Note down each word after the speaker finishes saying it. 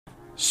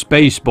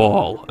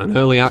Spaceball, an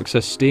early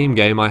access Steam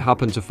game I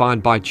happened to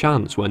find by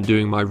chance when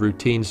doing my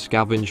routine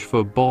scavenge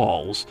for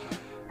balls.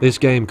 This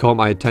game caught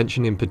my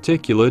attention in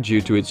particular due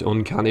to its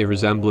uncanny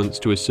resemblance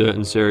to a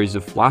certain series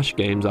of Flash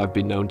games I've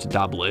been known to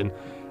dabble in,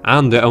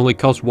 and it only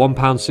cost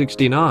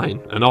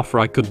 £1.69, an offer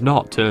I could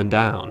not turn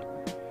down.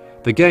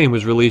 The game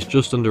was released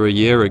just under a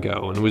year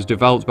ago and was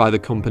developed by the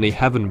company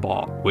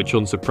Heavenbot, which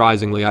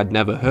unsurprisingly I'd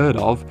never heard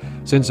of,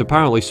 since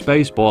apparently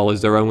Spaceball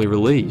is their only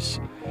release.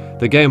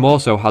 The game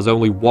also has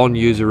only one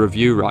user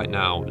review right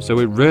now, so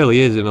it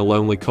really is in a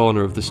lonely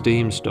corner of the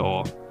Steam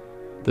store.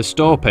 The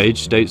store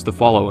page states the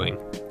following: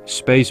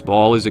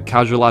 Spaceball is a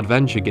casual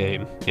adventure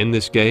game. In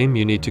this game,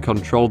 you need to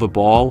control the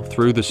ball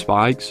through the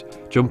spikes,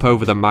 jump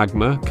over the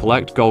magma,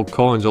 collect gold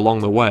coins along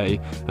the way,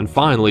 and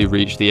finally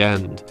reach the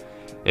end.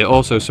 It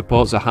also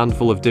supports a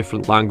handful of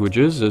different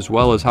languages, as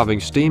well as having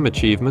Steam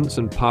achievements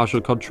and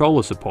partial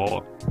controller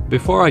support.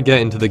 Before I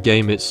get into the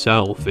game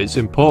itself, it's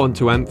important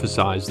to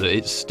emphasize that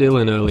it's still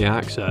in early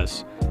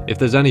access. If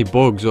there's any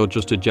bugs or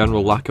just a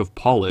general lack of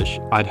polish,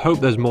 I'd hope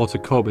there's more to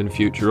come in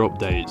future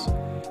updates.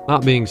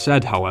 That being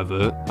said,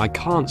 however, I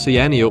can't see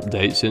any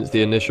updates since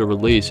the initial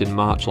release in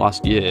March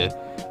last year,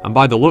 and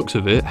by the looks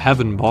of it,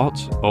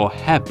 Heavenbot, or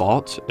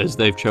Hebot as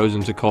they've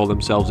chosen to call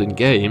themselves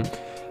in-game,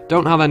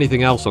 don't have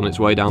anything else on its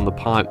way down the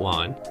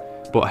pipeline.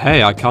 But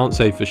hey, I can't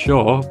say for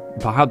sure,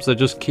 perhaps they're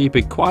just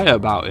keeping quiet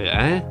about it,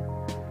 eh?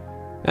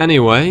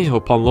 Anyway,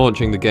 upon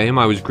launching the game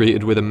I was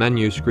greeted with a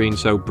menu screen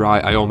so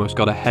bright I almost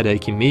got a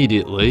headache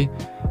immediately.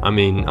 I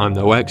mean, I'm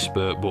no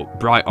expert, but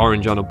bright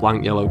orange on a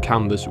blank yellow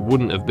canvas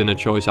wouldn't have been a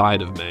choice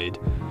I'd have made.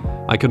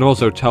 I can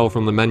also tell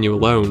from the menu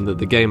alone that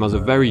the game has a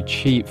very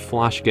cheap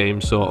Flash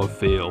game sort of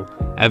feel,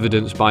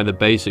 evidenced by the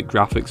basic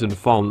graphics and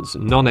fonts,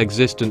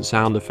 non-existent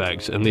sound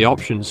effects, and the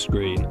options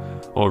screen,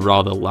 or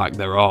rather lack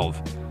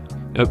thereof.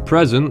 At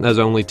present, there's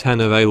only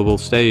 10 available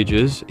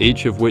stages,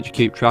 each of which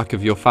keep track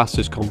of your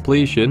fastest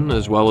completion,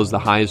 as well as the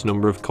highest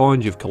number of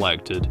coins you've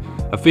collected,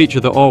 a feature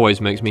that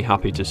always makes me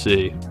happy to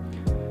see.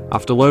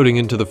 After loading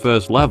into the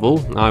first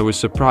level, I was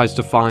surprised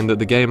to find that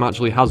the game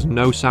actually has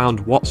no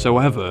sound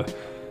whatsoever.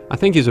 I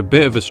think it's a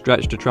bit of a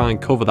stretch to try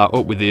and cover that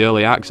up with the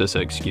early access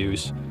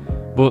excuse.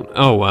 But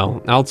oh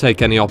well, I'll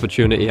take any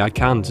opportunity I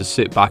can to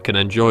sit back and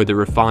enjoy the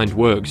refined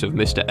works of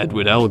Mr.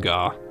 Edward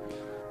Elgar.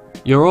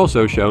 You're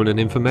also shown an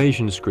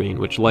information screen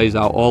which lays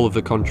out all of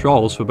the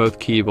controls for both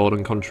keyboard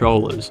and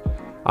controllers.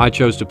 I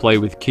chose to play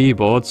with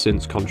keyboard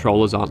since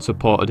controllers aren't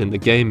supported in the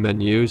game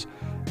menus,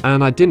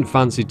 and I didn't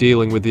fancy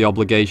dealing with the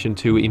obligation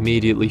to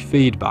immediately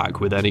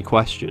feedback with any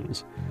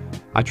questions.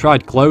 I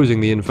tried closing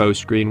the info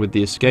screen with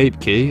the escape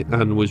key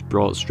and was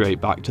brought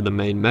straight back to the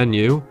main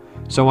menu,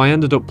 so I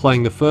ended up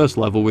playing the first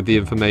level with the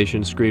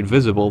information screen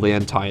visible the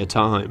entire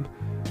time.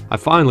 I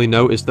finally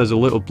noticed there's a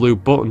little blue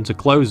button to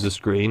close the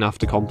screen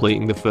after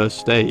completing the first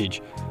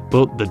stage,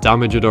 but the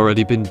damage had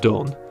already been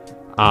done.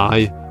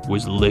 I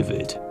was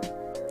livid.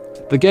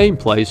 The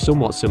gameplay is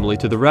somewhat similar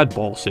to the Red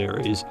Ball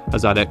series,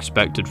 as I'd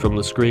expected from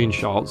the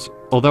screenshots,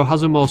 although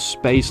has a more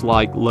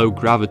space-like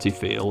low-gravity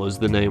feel as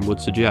the name would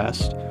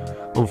suggest.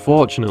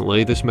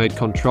 Unfortunately, this made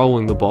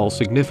controlling the ball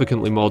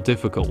significantly more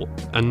difficult,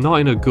 and not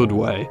in a good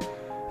way.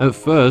 At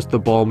first, the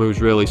ball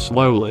moves really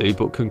slowly,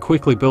 but can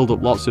quickly build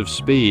up lots of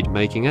speed,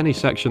 making any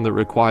section that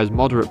requires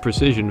moderate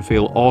precision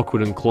feel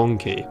awkward and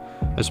clunky,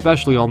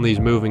 especially on these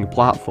moving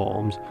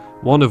platforms,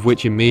 one of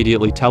which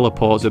immediately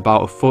teleports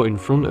about a foot in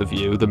front of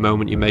you the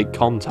moment you make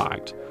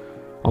contact.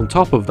 On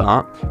top of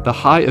that, the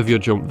height of your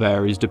jump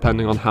varies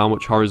depending on how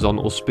much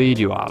horizontal speed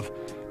you have.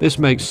 This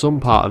makes some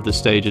part of the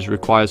stages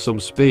require some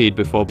speed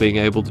before being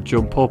able to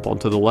jump up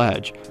onto the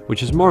ledge,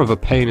 which is more of a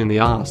pain in the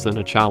arse than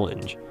a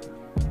challenge.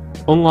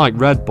 Unlike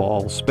Red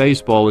Ball,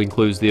 Spaceball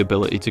includes the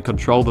ability to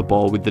control the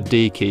ball with the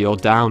D key or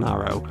down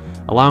arrow,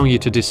 allowing you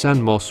to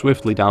descend more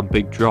swiftly down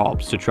big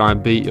drops to try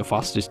and beat your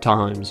fastest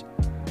times.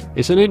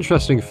 It's an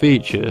interesting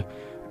feature,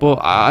 but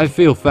I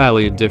feel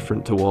fairly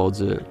indifferent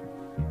towards it.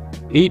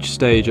 Each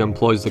stage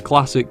employs the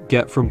classic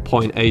get from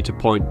point A to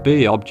point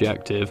B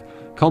objective,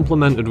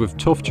 complemented with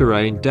tough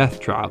terrain, death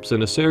traps,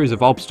 and a series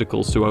of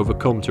obstacles to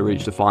overcome to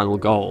reach the final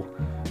goal.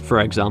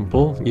 For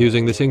example,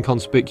 using this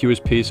inconspicuous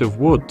piece of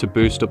wood to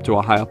boost up to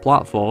a higher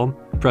platform,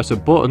 press a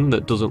button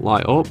that doesn't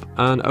light up,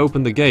 and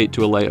open the gate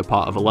to a later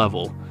part of a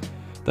level.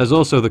 There's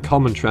also the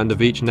common trend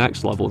of each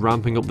next level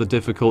ramping up the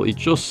difficulty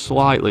just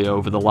slightly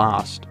over the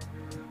last.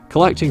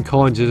 Collecting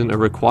coins isn't a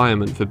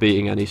requirement for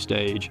beating any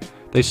stage.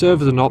 They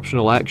serve as an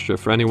optional extra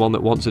for anyone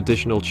that wants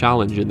additional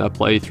challenge in their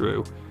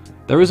playthrough.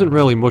 There isn't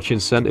really much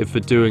incentive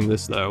for doing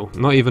this though,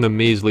 not even a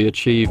measly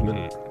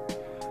achievement.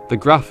 The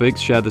graphics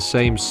share the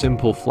same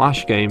simple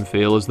Flash game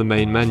feel as the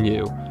main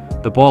menu.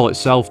 The ball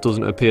itself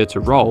doesn't appear to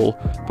roll,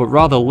 but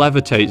rather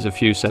levitates a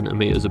few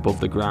centimeters above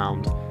the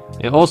ground.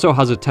 It also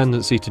has a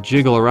tendency to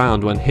jiggle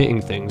around when hitting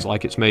things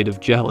like it's made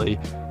of jelly,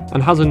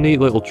 and has a neat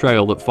little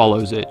trail that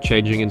follows it,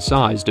 changing in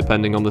size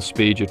depending on the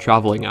speed you're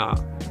travelling at.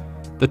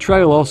 The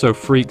trail also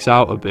freaks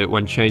out a bit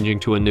when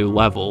changing to a new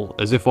level,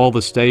 as if all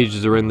the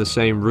stages are in the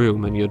same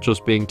room and you're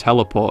just being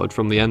teleported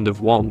from the end of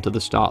one to the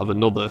start of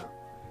another.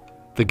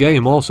 The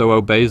game also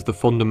obeys the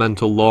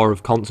fundamental law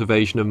of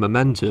conservation of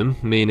momentum,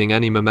 meaning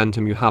any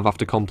momentum you have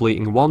after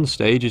completing one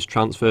stage is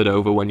transferred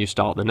over when you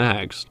start the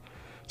next.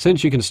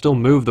 Since you can still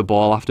move the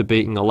ball after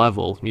beating a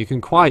level, you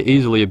can quite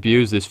easily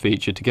abuse this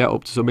feature to get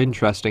up to some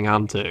interesting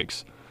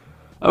antics.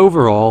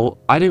 Overall,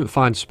 I didn't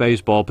find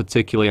Spaceball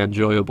particularly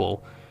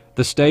enjoyable.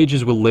 The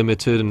stages were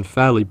limited and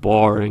fairly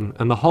boring,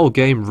 and the whole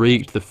game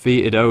reeked the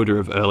fetid odour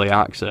of early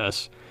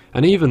access.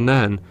 And even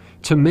then,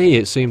 to me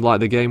it seemed like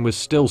the game was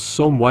still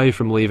some way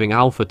from leaving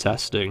alpha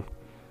testing.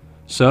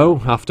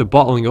 So, after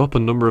bottling up a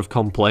number of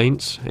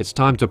complaints, it's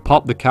time to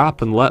pop the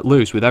cap and let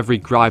loose with every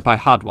gripe I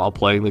had while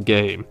playing the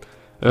game.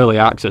 Early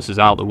access is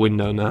out the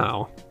window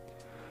now.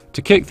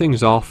 To kick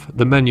things off,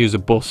 the menus are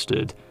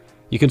busted.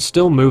 You can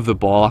still move the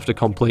ball after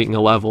completing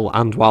a level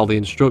and while the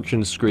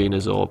instructions screen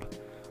is up.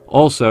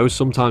 Also,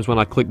 sometimes when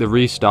I click the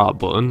restart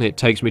button, it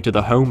takes me to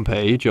the home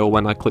page, or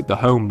when I click the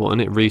home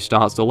button, it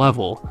restarts the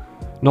level.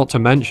 Not to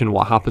mention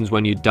what happens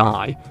when you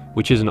die,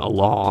 which isn't a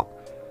lot.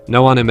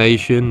 No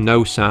animation,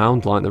 no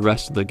sound like the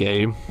rest of the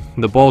game.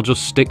 The ball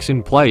just sticks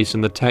in place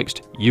and the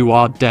text "You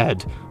are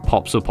dead"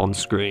 pops up on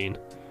screen.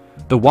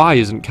 The Y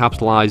isn't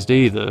capitalised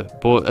either,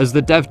 but as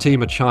the dev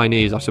team are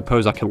Chinese, I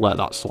suppose I can let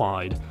that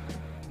slide.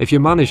 If you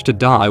manage to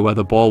die where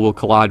the ball will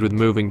collide with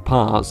moving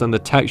parts, then the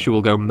texture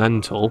will go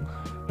mental.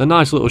 The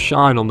nice little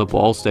shine on the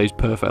ball stays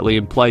perfectly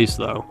in place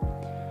though.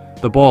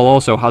 The ball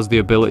also has the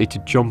ability to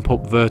jump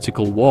up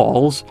vertical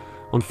walls.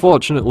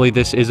 Unfortunately,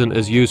 this isn't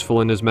as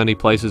useful in as many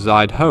places as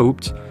I'd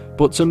hoped,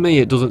 but to me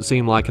it doesn't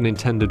seem like an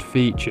intended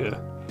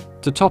feature.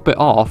 To top it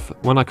off,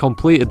 when I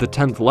completed the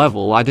 10th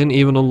level, I didn't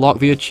even unlock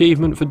the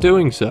achievement for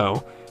doing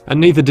so, and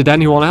neither did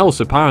anyone else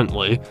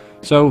apparently,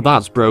 so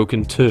that's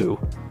broken too.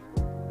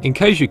 In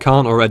case you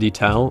can't already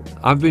tell,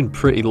 I've been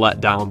pretty let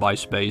down by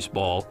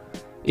Spaceball.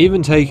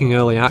 Even taking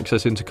early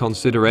access into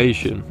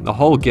consideration, the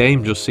whole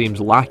game just seems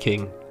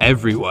lacking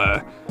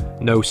everywhere.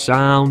 No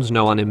sounds,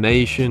 no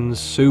animations,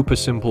 super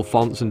simple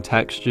fonts and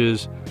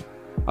textures.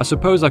 I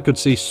suppose I could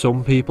see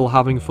some people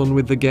having fun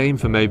with the game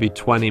for maybe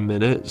 20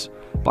 minutes,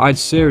 but I'd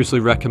seriously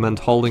recommend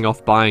holding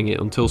off buying it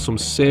until some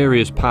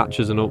serious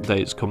patches and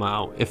updates come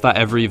out, if that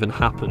ever even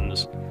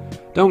happens.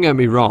 Don't get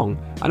me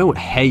wrong, I don't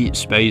hate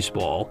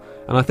Spaceball,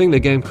 and I think the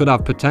game could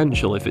have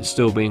potential if it's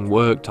still being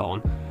worked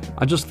on.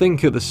 I just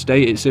think at the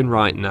state it's in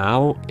right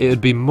now,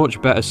 it'd be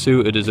much better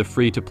suited as a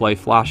free-to-play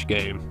flash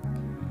game.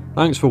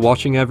 Thanks for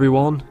watching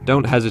everyone,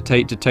 don't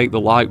hesitate to take the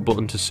like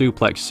button to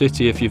Suplex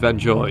City if you've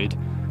enjoyed.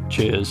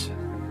 Cheers.